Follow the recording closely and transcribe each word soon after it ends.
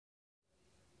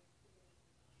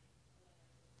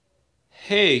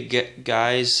Hey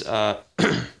guys,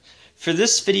 for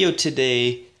this video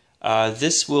today,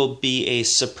 this will be a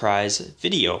surprise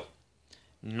video.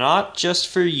 Not just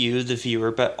for you, the viewer,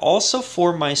 but also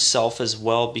for myself as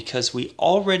well, because we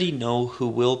already know who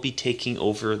will be taking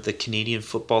over the Canadian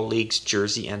Football League's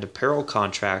jersey and apparel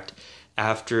contract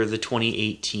after the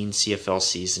 2018 CFL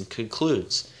season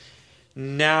concludes.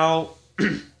 Now,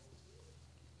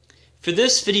 for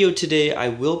this video today, I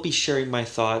will be sharing my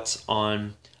thoughts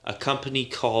on a company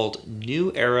called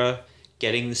New Era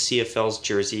getting the CFL's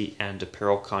jersey and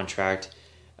apparel contract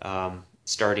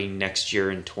starting next year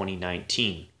in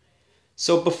 2019.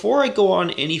 So before I go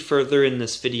on any further in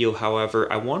this video,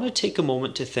 however, I want to take a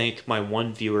moment to thank my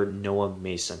one viewer, Noah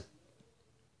Mason.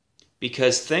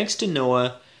 Because thanks to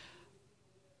Noah,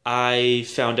 I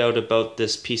found out about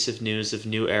this piece of news of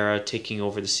New Era taking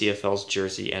over the CFL's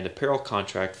jersey and apparel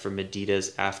contract from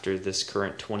Adidas after this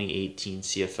current 2018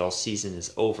 CFL season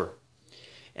is over.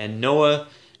 And Noah,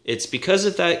 it's because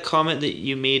of that comment that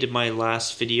you made in my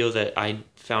last video that I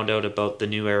found out about the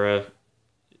New Era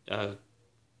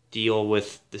deal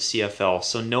with the CFL.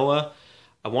 So Noah,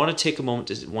 I want to take a moment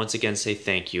to once again say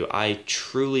thank you. I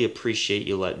truly appreciate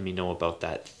you letting me know about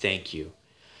that. Thank you.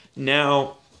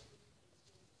 Now,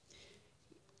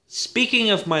 speaking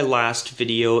of my last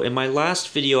video, in my last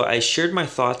video I shared my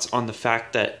thoughts on the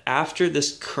fact that after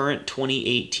this current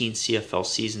 2018 CFL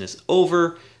season is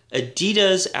over,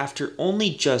 Adidas, after only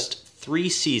just 3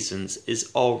 seasons,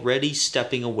 is already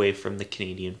stepping away from the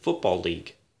Canadian Football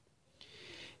League.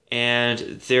 And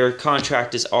their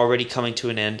contract is already coming to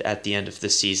an end at the end of the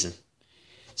season.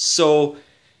 So,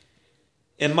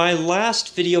 in my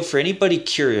last video, for anybody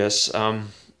curious,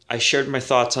 I shared my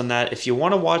thoughts on that. If you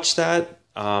want to watch that,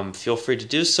 feel free to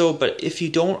do so, but if you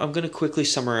don't, I'm going to quickly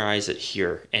summarize it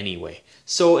here anyway.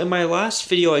 So in my last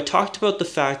video, I talked about the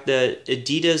fact that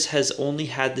Adidas has only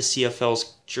had the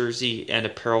CFL's jersey and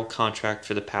apparel contract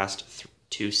for the past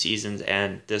 2 seasons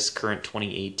and this current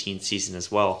 2018 season as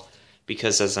well,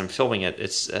 because as I'm filming it,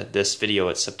 it's this video,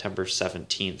 it's September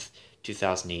 17th,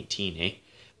 2018, eh?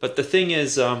 But the thing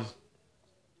is,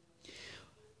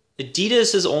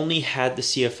 Adidas has only had the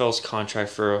CFL's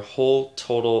contract for a whole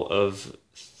total of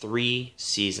 3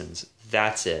 seasons.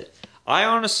 That's it. I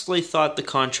honestly thought the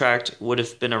contract would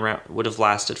have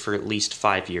lasted for at least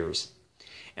 5 years.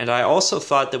 And I also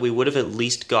thought that we would have at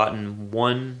least gotten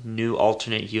 1 new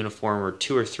alternate uniform or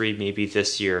 2 or 3 maybe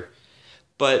this year.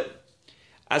 But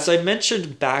as I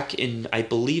mentioned back in, I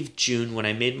believe, June, when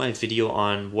I made my video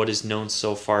on what is known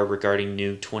so far regarding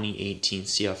new 2018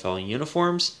 CFL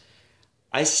uniforms,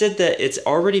 I said that it's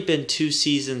already been 2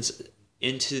 seasons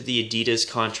into the Adidas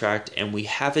contract and we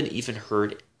haven't even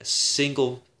heard a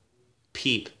single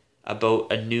peep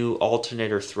about a new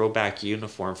alternate or throwback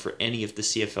uniform for any of the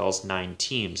CFL's 9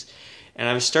 teams. And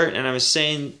I was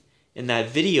saying in that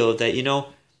video that, you know,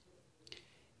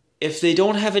 if they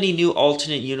don't have any new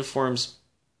alternate uniforms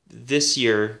this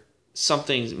year,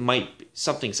 something's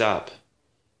up.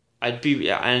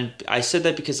 And I said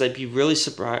that because I'd be really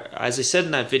surprised, as I said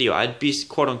in that video, I'd be,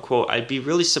 quote unquote, I'd be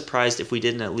really surprised if we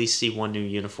didn't at least see 1 new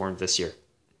uniform this year.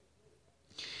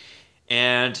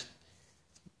 And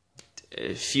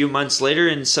a few months later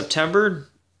in September,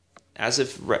 as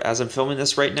I'm filming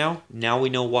this right now we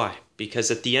know why. Because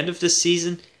at the end of this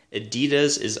season,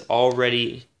 Adidas is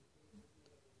already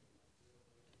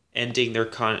ending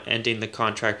the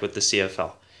contract with the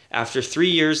CFL. After 3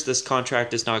 years, this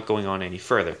contract is not going on any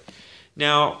further.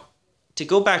 Now, to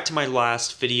go back to my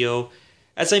last video,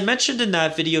 as I mentioned in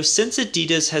that video, since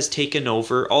Adidas has taken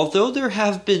over, although there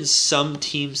have been some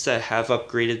teams that have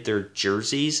upgraded their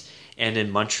jerseys, and in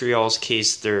Montreal's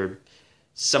case,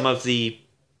 some of the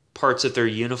parts of their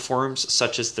uniforms,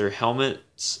 such as their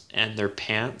helmets and their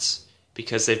pants,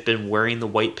 because they've been wearing the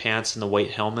white pants and the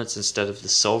white helmets instead of the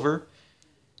silver.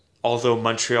 Although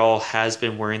Montreal has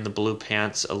been wearing the blue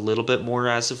pants a little bit more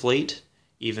as of late,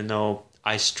 even though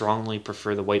I strongly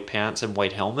prefer the white pants and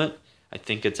white helmet. I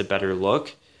think it's a better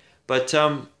look. But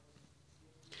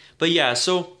yeah,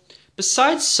 so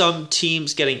besides some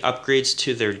teams getting upgrades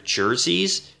to their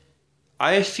jerseys,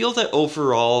 I feel that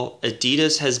overall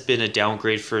Adidas has been a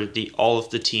downgrade for all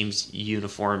of the teams'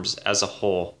 uniforms as a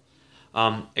whole,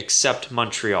 except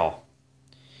Montreal.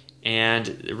 And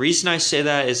the reason I say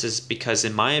that is because,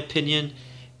 in my opinion,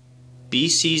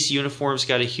 BC's uniforms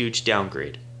got a huge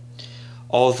downgrade.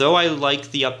 Although I like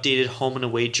the updated home and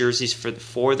away jerseys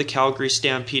for the Calgary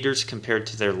Stampeders compared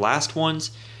to their last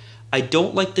ones, I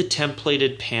don't like the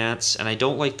templated pants, and I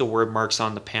don't like the word marks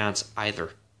on the pants either.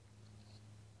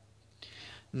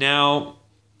 Now,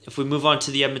 if we move on to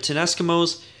the Edmonton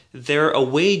Eskimos, their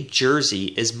away jersey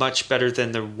is much better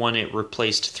than the one it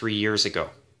replaced 3 years ago.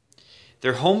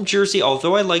 Their home jersey,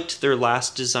 although I liked their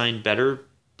last design better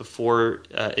before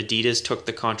Adidas took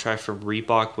the contract from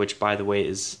Reebok, which, by the way,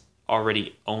 is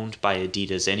already owned by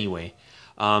Adidas anyway,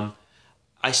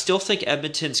 I still think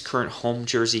Edmonton's current home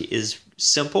jersey is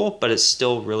simple, but it's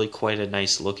still really quite a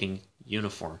nice looking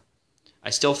uniform.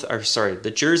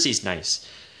 The jersey's nice.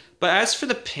 But as for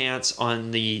the pants on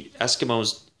the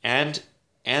Eskimos and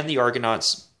the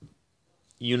Argonauts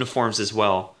uniforms as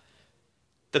well,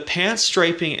 the pants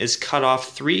striping is cut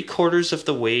off 3/4 of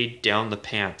the way down the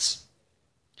pants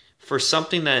for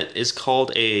something that is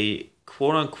called a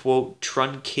quote-unquote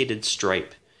truncated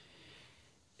stripe.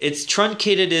 It's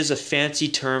truncated is a fancy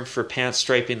term for pant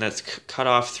striping that's cut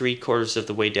off 3/4 of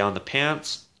the way down the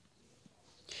pants.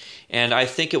 And I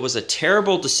think it was a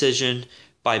terrible decision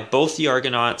by both the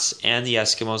Argonauts and the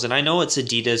Eskimos. And I know it's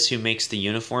Adidas who makes the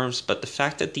uniforms, but the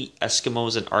fact that the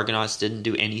Eskimos and Argonauts didn't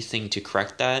do anything to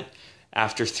correct that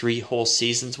after 3 whole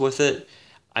seasons with it,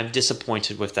 I'm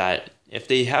disappointed with that. If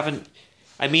they haven't,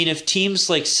 I mean, if teams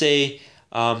like, say,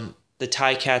 the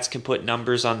Ticats can put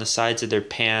numbers on the sides of their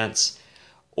pants,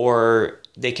 or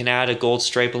they can add a gold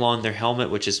stripe along their helmet,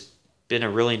 which has been a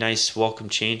really nice welcome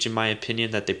change in my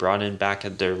opinion that they brought in back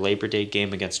at their Labor Day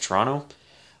game against Toronto.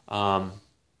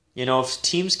 If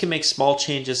teams can make small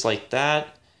changes like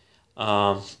that,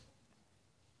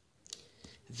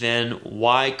 then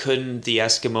why couldn't the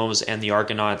Eskimos and the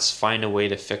Argonauts find a way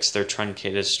to fix their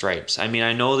truncated stripes? I mean,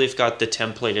 I know they've got the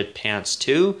templated pants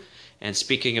too, and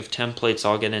speaking of templates,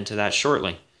 I'll get into that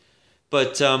shortly.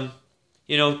 But,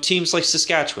 teams like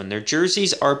Saskatchewan, their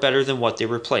jerseys are better than what they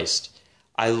replaced.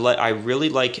 I really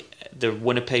like the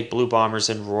Winnipeg Blue Bombers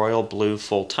in royal blue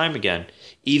full time again,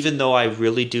 even though I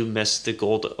really do miss the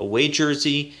gold away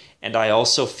jersey, and I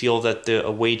also feel that the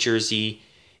away jersey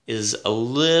is a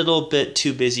little bit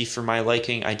too busy for my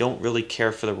liking. I don't really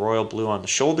care for the royal blue on the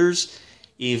shoulders,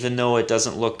 even though it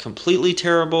doesn't look completely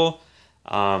terrible.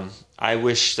 I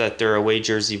wish that their away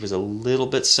jersey was a little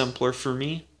bit simpler for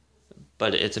me,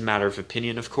 but it's a matter of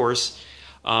opinion, of course.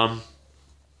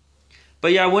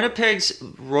 But yeah, Winnipeg's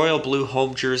royal blue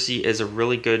home jersey is a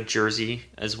really good jersey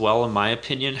as well, in my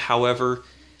opinion. However,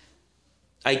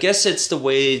 I guess it's the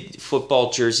way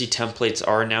football jersey templates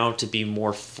are now to be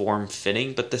more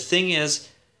form-fitting. But the thing is,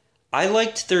 I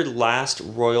liked their last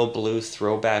royal blue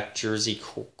throwback jersey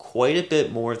quite a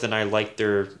bit more than I liked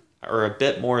a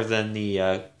bit more than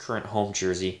the current home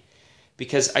jersey.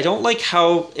 Because I don't like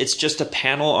how it's just a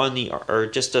panel on or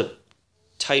just a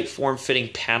tight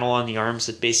form-fitting panel on the arms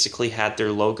that basically had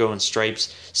their logo and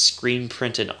stripes screen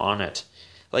printed on it.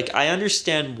 Like, I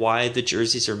understand why the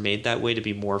jerseys are made that way to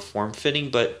be more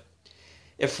form-fitting, but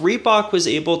if Reebok was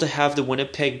able to have the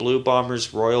Winnipeg Blue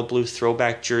Bombers royal blue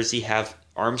throwback jersey have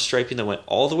arm striping that went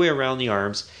all the way around the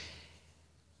arms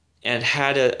and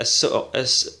had a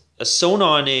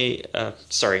sewn-on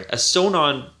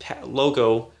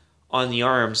logo on the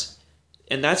arms,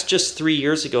 and that's just 3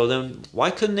 years ago, then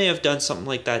why couldn't they have done something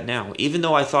like that now? Even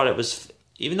though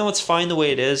it's fine the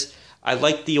way it is, I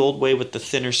like the old way with the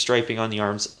thinner striping on the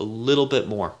arms a little bit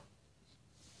more.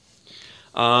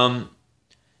 Also,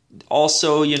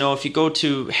 if you go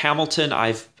to Hamilton,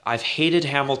 I've hated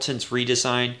Hamilton's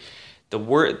redesign. The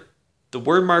word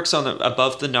marks on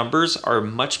above the numbers are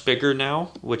much bigger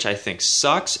now, which I think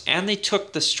sucks, and they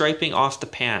took the striping off the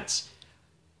pants.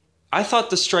 I thought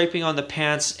the striping on the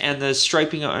pants and the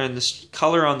striping and the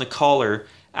color on the collar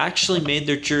actually made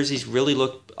their jerseys really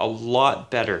look a lot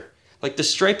better. Like, the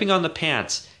striping on the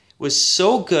pants was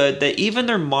so good that even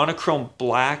their monochrome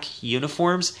black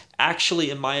uniforms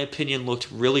actually, in my opinion, looked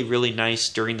really, really nice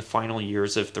during the final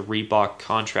years of the Reebok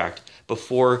contract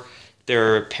before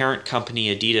their parent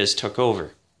company Adidas took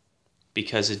over,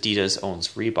 because Adidas owns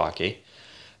Reebok, eh?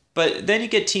 But then you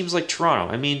get teams like Toronto.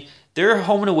 I mean, their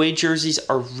home and away jerseys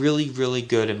are really, really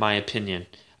good in my opinion.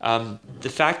 The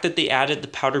fact that they added the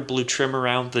powder blue trim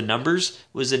around the numbers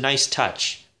was a nice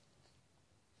touch.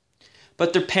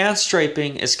 But their pants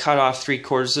striping is cut off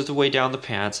 3/4 of the way down the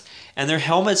pants, and their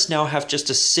helmets now have just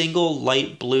a single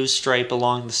light blue stripe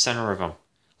along the center of them.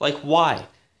 Like, why?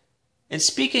 And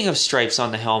speaking of stripes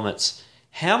on the helmets,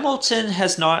 Hamilton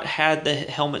has not had the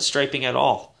helmet striping at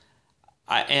all.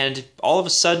 And all of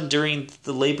a sudden, during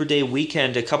the Labor Day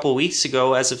weekend a couple weeks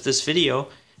ago, as of this video,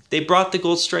 they brought the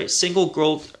gold stripe,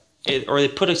 they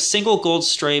put a single gold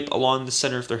stripe along the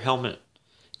center of their helmet,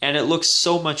 and it looks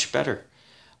so much better.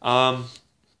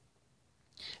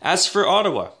 As for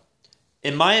Ottawa,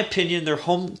 in my opinion,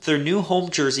 their new home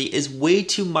jersey is way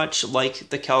too much like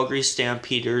the Calgary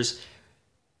Stampeders'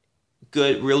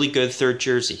 really good third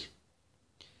jersey.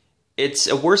 It's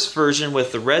a worse version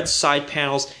with the red side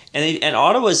panels, and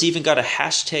Ottawa's even got a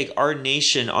hashtag Our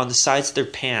Nation on the sides of their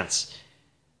pants.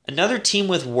 Another team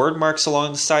with word marks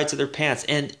along the sides of their pants,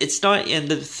 and it's not. And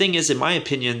the thing is, in my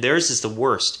opinion, theirs is the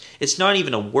worst. It's not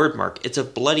even a word mark; it's a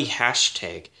bloody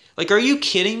hashtag. Like, are you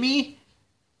kidding me?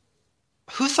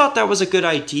 Who thought that was a good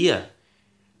idea?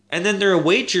 And then their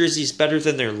away jersey's better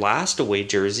than their last away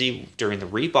jersey during the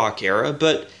Reebok era,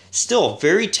 but still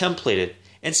very templated.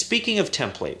 And speaking of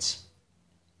templates,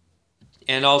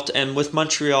 and with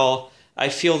Montreal, I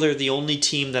feel they're the only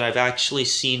team that I've actually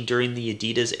seen during the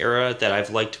Adidas era that I've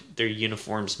liked their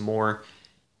uniforms more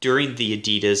during the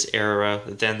Adidas era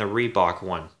than the Reebok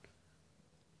one.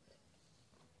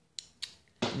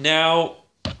 Now,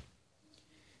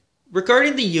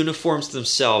 regarding the uniforms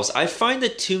themselves, I find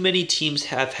that too many teams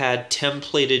have had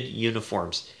templated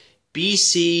uniforms.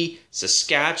 BC,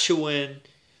 Saskatchewan,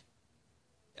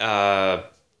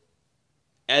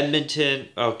 Edmonton.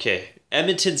 Okay,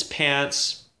 Edmonton's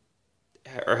pants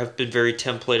have been very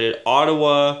templated.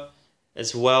 Ottawa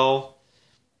as well.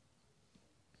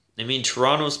 I mean,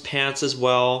 Toronto's pants as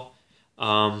well.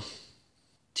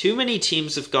 Too many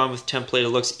teams have gone with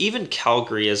templated looks. Even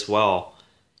Calgary as well,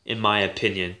 in my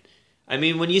opinion. I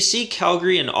mean, when you see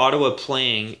Calgary and Ottawa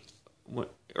playing,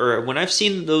 or when I've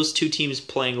seen those two teams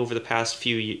playing over the past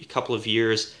couple of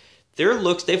years,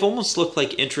 they've almost looked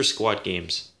like intra-squad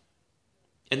games.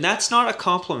 And that's not a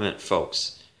compliment,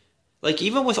 folks. Like,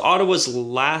 even with Ottawa's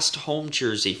last home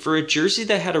jersey, for a jersey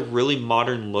that had a really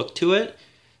modern look to it,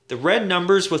 the red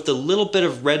numbers with the little bit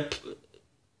of red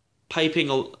piping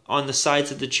on the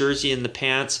sides of the jersey and the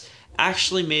pants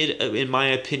actually made, in my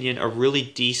opinion, a really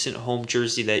decent home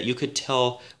jersey that you could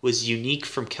tell was unique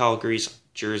from Calgary's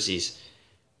jerseys.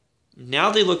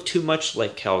 Now they look too much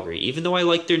like Calgary, even though I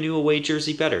like their new away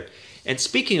jersey better. And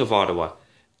speaking of Ottawa,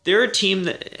 they're a team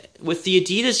that, with the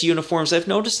Adidas uniforms, I've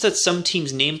noticed that some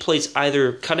teams' nameplates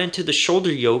either cut into the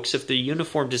shoulder yokes of the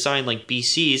uniform design like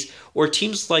BC's, or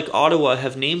teams like Ottawa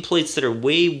have nameplates that are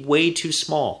way, way too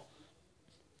small.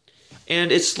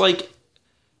 And it's like,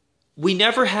 we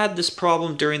never had this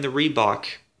problem during the Reebok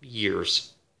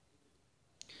years.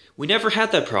 We never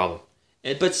had that problem.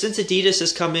 But since Adidas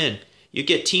has come in, you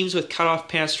get teams with cut-off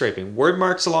pant striping, word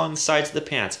marks along the sides of the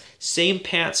pants, same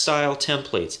pant style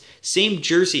templates, same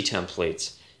jersey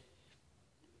templates.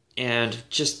 And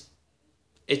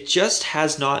it just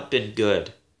has not been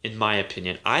good, in my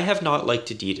opinion. I have not liked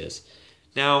Adidas.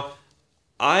 Now,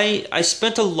 I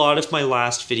spent a lot of my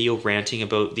last video ranting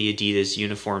about the Adidas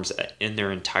uniforms in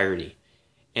their entirety.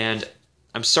 And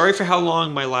I'm sorry for how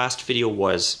long my last video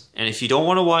was. And if you don't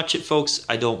want to watch it, folks,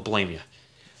 I don't blame you.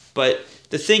 But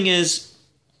the thing is,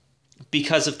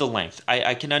 because of the length,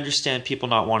 I can understand people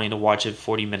not wanting to watch a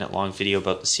 40-minute long video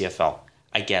about the CFL.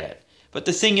 I get it. But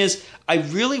the thing is, I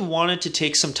really wanted to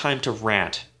take some time to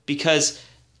rant because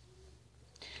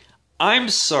I'm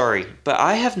sorry, but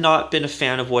I have not been a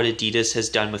fan of what Adidas has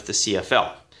done with the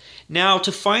CFL. Now,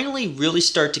 to finally really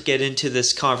start to get into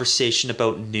this conversation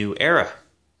about New Era,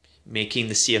 making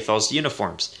the CFL's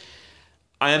uniforms,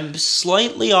 I'm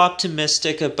slightly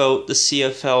optimistic about the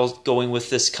CFL going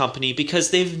with this company because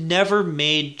they've never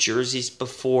made jerseys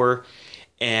before,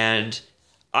 and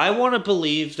I want to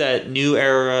believe that New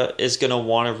Era is going to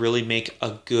want to really make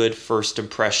a good first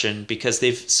impression because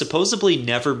they've supposedly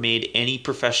never made any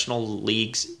professional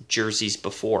leagues jerseys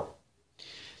before.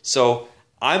 So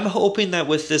I'm hoping that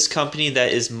with this company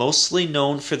that is mostly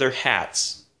known for their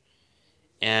hats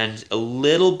and a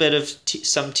little bit of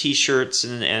some t-shirts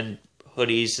and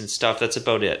hoodies and stuff, that's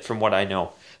about it from what I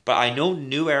know. But I know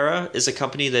New Era is a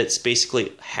company that's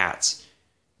basically hats.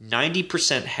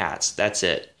 90% hats, that's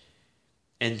it.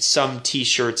 And some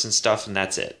t-shirts and stuff, and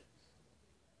that's it.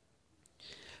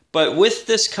 But with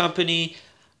this company,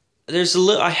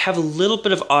 I have a little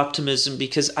bit of optimism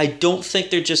because I don't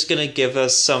think they're just going to give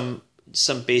us some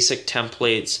basic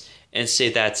templates and say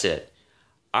that's it.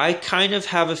 I kind of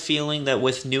have a feeling that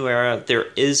with New Era, there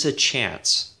is a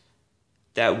chance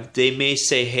that they may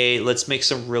say, hey, let's make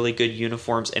some really good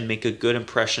uniforms and make a good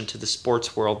impression to the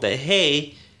sports world that,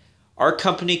 hey, our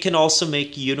company can also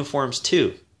make uniforms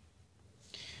too.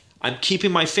 I'm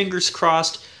keeping my fingers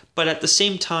crossed, but at the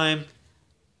same time,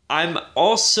 I'm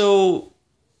also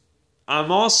a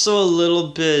little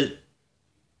bit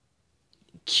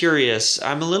curious.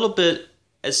 I'm a little bit,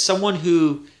 as someone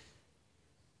who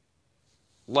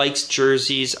likes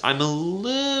jerseys, I'm a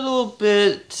little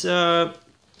bit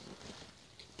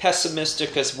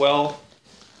pessimistic as well.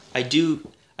 I do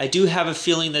have a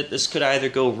feeling that this could either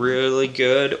go really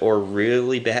good or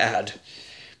really bad.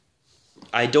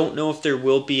 I don't know if there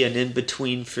will be an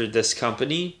in-between for this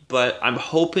company, but I'm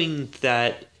hoping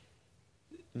that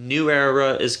New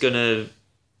Era is going to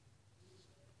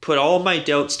put all my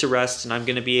doubts to rest, and I'm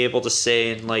going to be able to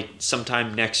say in like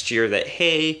sometime next year that,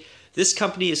 hey, this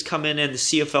company has come in and the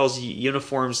CFL's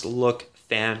uniforms look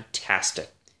fantastic.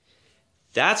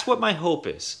 That's what my hope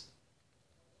is.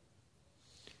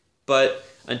 But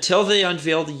until they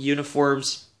unveil the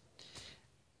uniforms,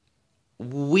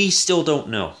 we still don't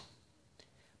know.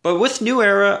 But with New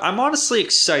Era, I'm honestly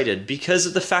excited because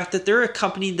of the fact that they're a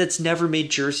company that's never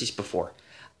made jerseys before.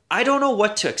 I don't know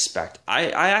what to expect. I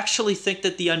actually think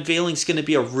that the unveiling is going to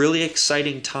be a really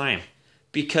exciting time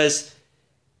because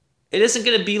it isn't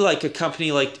going to be like a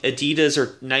company like Adidas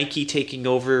or Nike taking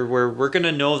over where we're going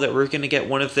to know that we're going to get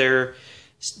one of their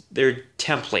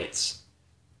templates.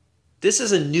 This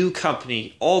is a new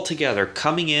company altogether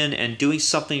coming in and doing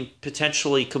something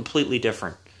potentially completely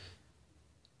different.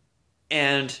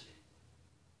 And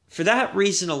for that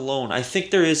reason alone, I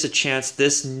think there is a chance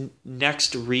this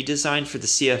next redesign for the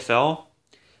CFL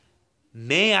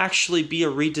may actually be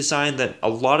a redesign that a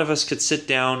lot of us could sit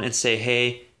down and say,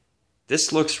 hey,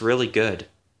 this looks really good.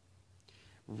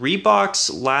 Reebok's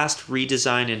last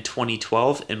redesign in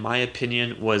 2012, in my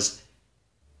opinion, was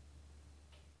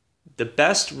the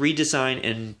best redesign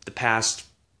in the past,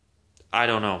 I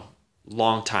don't know,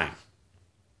 long time.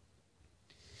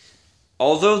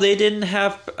 Although they didn't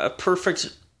have a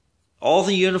perfect... All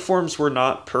the uniforms were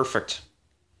not perfect.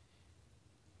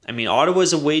 I mean,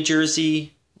 Ottawa's away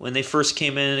jersey, when they first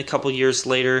came in a couple years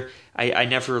later, I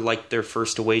never liked their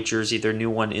first away jersey. Their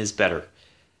new one is better.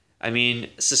 I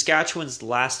mean, Saskatchewan's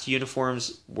last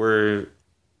uniforms were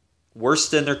worse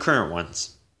than their current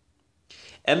ones.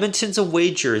 Edmonton's away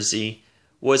jersey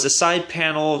was a side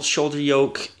panel, shoulder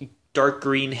yoke, dark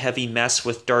green heavy mess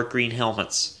with dark green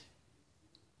helmets.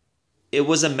 It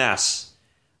was a mess.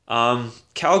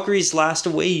 Calgary's last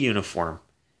away uniform,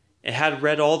 it had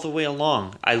red all the way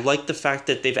along. I like the fact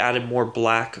that they've added more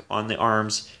black on the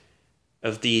arms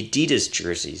of the Adidas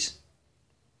jerseys.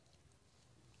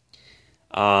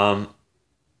 You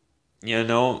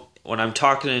know, when I'm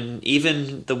talking,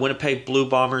 even the Winnipeg Blue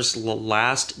Bombers'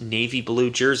 last navy blue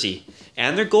jersey,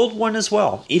 and their gold one as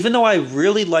well. Even though I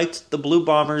really liked the Blue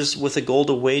Bombers with a gold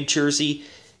away jersey,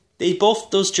 both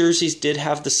those jerseys did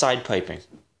have the side piping.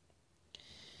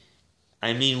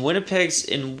 I mean, Winnipeg's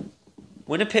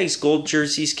gold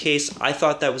jersey's case, I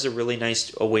thought that was a really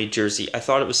nice away jersey. I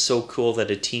thought it was so cool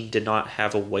that a team did not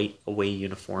have a white away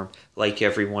uniform like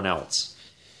everyone else.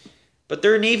 But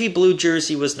their navy blue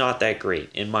jersey was not that great,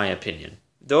 in my opinion.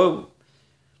 Though,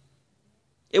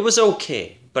 it was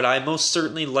okay, but I most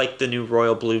certainly liked the new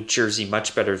royal blue jersey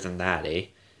much better than that, eh?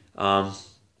 Now,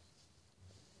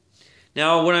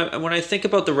 when I think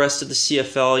about the rest of the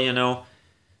CFL, you know...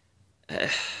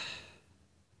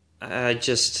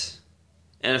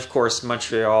 and of course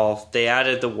Montreal, they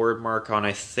added the word mark on,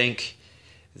 I think,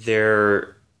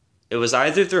 it was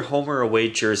either their home or away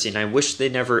jersey, and I wish they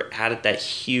never added that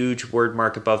huge word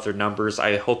mark above their numbers.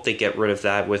 I hope they get rid of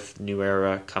that with New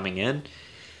Era coming in.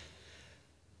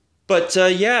 But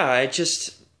yeah,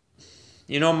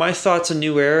 my thoughts on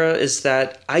New Era is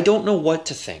that I don't know what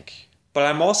to think. But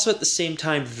I'm also at the same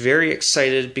time very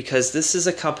excited because this is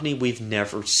a company we've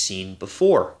never seen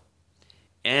before.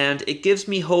 And it gives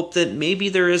me hope that maybe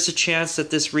there is a chance that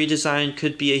this redesign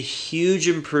could be a huge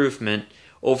improvement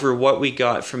over what we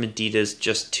got from Adidas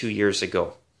just 2 years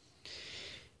ago.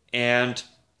 And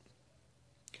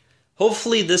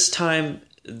hopefully this time,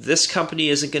 this company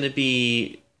isn't going to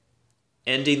be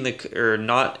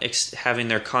not having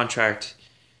their contract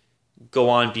go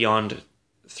on beyond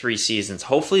 3 seasons.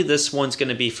 Hopefully this one's going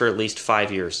to be for at least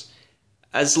 5 years.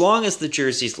 As long as the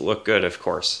jerseys look good, of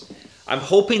course. I'm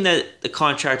hoping that the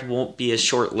contract won't be as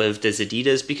short-lived as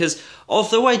Adidas, because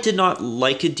although I did not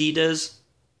like Adidas,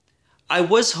 I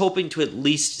was hoping to at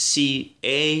least see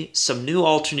some new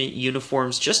alternate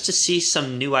uniforms, just to see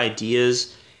some new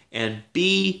ideas, and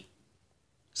B,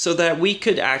 so that we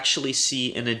could actually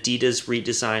see an Adidas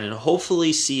redesign and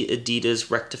hopefully see Adidas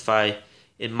rectify,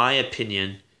 in my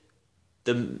opinion,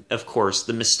 of course,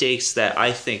 the mistakes that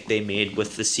I think they made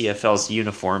with the CFL's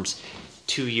uniforms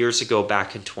 2 years ago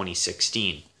back in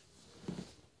 2016.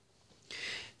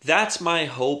 That's my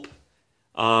hope.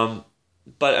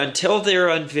 But until they're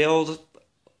unveiled,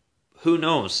 who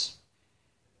knows?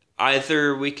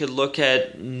 Either we could look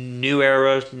at New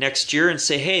Era next year and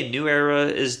say, hey, New Era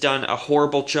has done a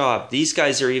horrible job. These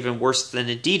guys are even worse than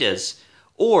Adidas.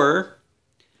 Or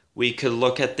we could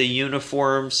look at the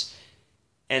uniforms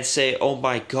and say, oh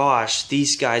my gosh,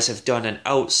 these guys have done an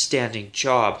outstanding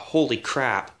job. Holy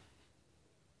crap.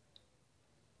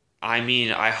 I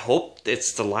mean, I hope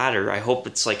it's the latter. I hope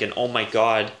it's like an, oh my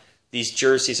god, these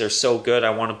jerseys are so good, I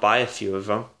want to buy a few of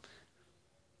them.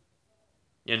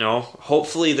 You know,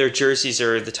 hopefully their jerseys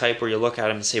are the type where you look at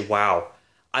them and say, wow,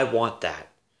 I want that.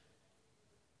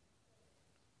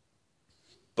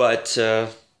 But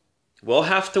we'll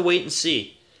have to wait and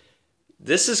see.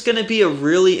 This is going to be a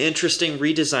really interesting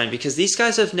redesign because these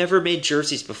guys have never made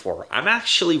jerseys before. I'm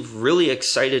actually really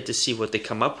excited to see what they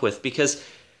come up with because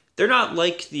they're not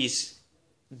like these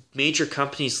major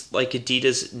companies like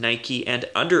Adidas, Nike, and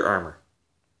Under Armour.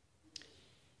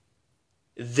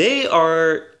 They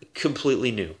are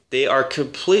completely new. They are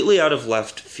completely out of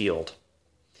left field.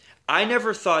 I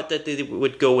never thought that they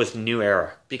would go with New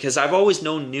Era because I've always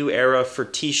known New Era for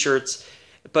t-shirts,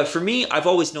 but for me, I've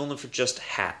always known them for just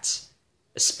hats,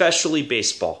 especially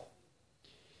baseball.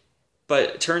 But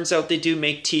it turns out they do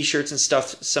make t-shirts and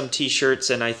stuff, some t-shirts,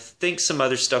 and I think some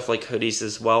other stuff like hoodies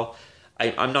as well.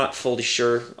 I'm not fully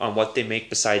sure on what they make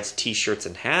besides t-shirts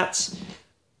and hats,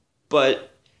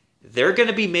 but they're going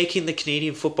to be making the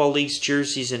Canadian Football League's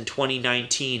jerseys in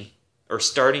 2019, or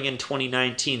starting in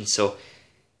 2019, so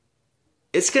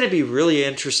it's going to be really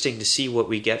interesting to see what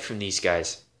we get from these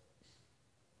guys.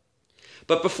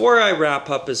 But before I wrap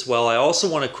up as well, I also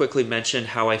want to quickly mention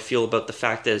how I feel about the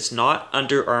fact that it's not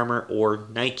Under Armour or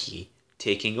Nike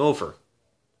taking over.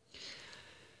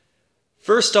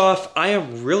 First off, I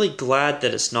am really glad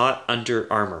that it's not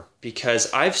Under Armour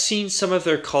because I've seen some of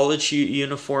their college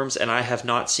uniforms and I have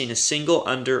not seen a single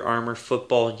Under Armour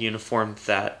football uniform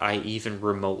that I even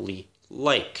remotely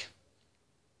like.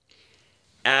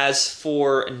 As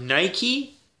for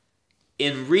Nike,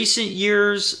 in recent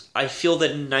years, I feel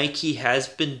that Nike has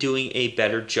been doing a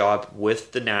better job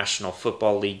with the National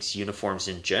Football League's uniforms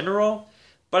in general,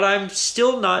 but I'm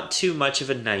still not too much of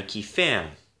a Nike fan.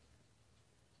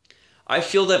 I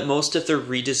feel that most of their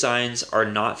redesigns are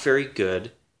not very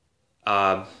good.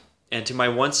 And to my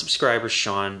one subscriber,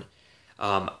 Sean,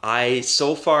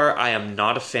 so far I am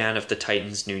not a fan of the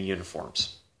Titans' new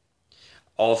uniforms.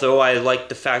 Although I like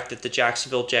the fact that the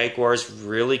Jacksonville Jaguars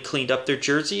really cleaned up their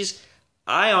jerseys,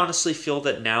 I honestly feel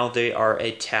that now they are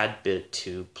a tad bit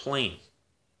too plain.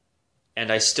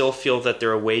 And I still feel that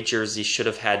their away jerseys should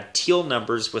have had teal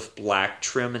numbers with black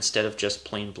trim instead of just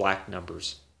plain black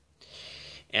numbers.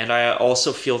 And I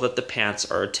also feel that the pants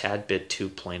are a tad bit too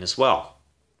plain as well.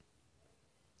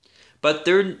 But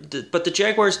the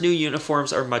Jaguars' new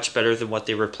uniforms are much better than what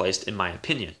they replaced, in my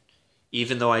opinion.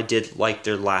 Even though I did like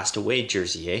their last away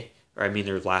jersey,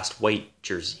 their last white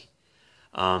jersey.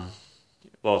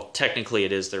 Well, technically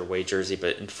it is their away jersey,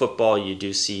 but in football you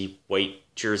do see white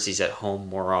jerseys at home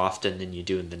more often than you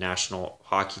do in the National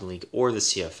Hockey League or the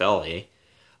CFL,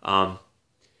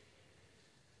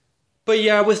 But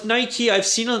yeah, with Nike, I've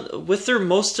seen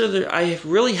I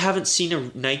really haven't seen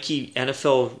a Nike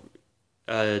NFL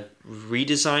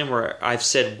redesign where I've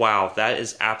said, wow, that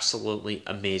is absolutely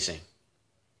amazing.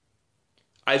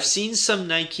 I've seen some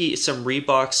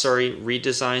Reebok,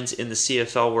 redesigns in the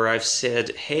CFL where I've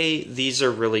said, hey, these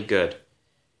are really good.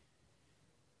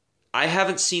 I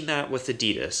haven't seen that with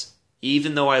Adidas,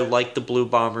 even though I like the Blue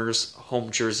Bombers home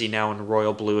jersey now in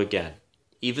royal blue again.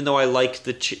 Even though I like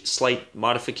the slight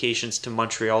modifications to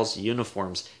Montreal's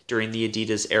uniforms during the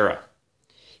Adidas era.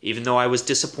 Even though I was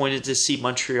disappointed to see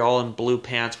Montreal in blue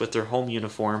pants with their home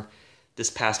uniform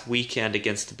this past weekend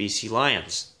against the BC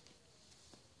Lions.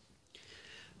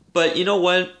 But you know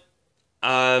what?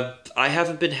 I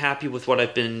haven't been happy with what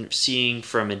I've been seeing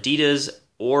from Adidas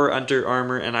or Under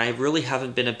Armour, and I really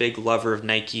haven't been a big lover of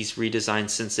Nike's redesign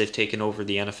since they've taken over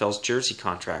the NFL's jersey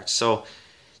contracts. So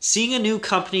seeing a new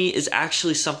company is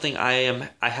actually something I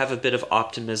have a bit of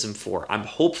optimism for. I'm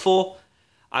hopeful.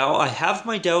 I have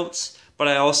my doubts, but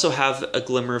I also have a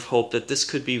glimmer of hope that this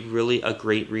could be really a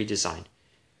great redesign.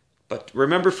 But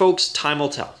remember, folks, time will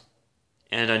tell.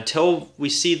 And until we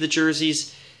see the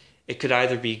jerseys, it could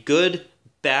either be good,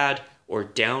 bad, or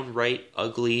downright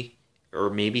ugly, or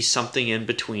maybe something in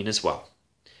between as well.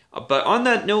 But on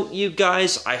that note, you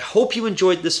guys, I hope you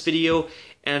enjoyed this video.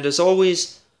 And as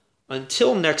always,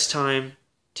 until next time,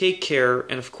 take care,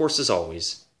 and of course, as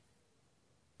always,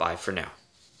 bye for now.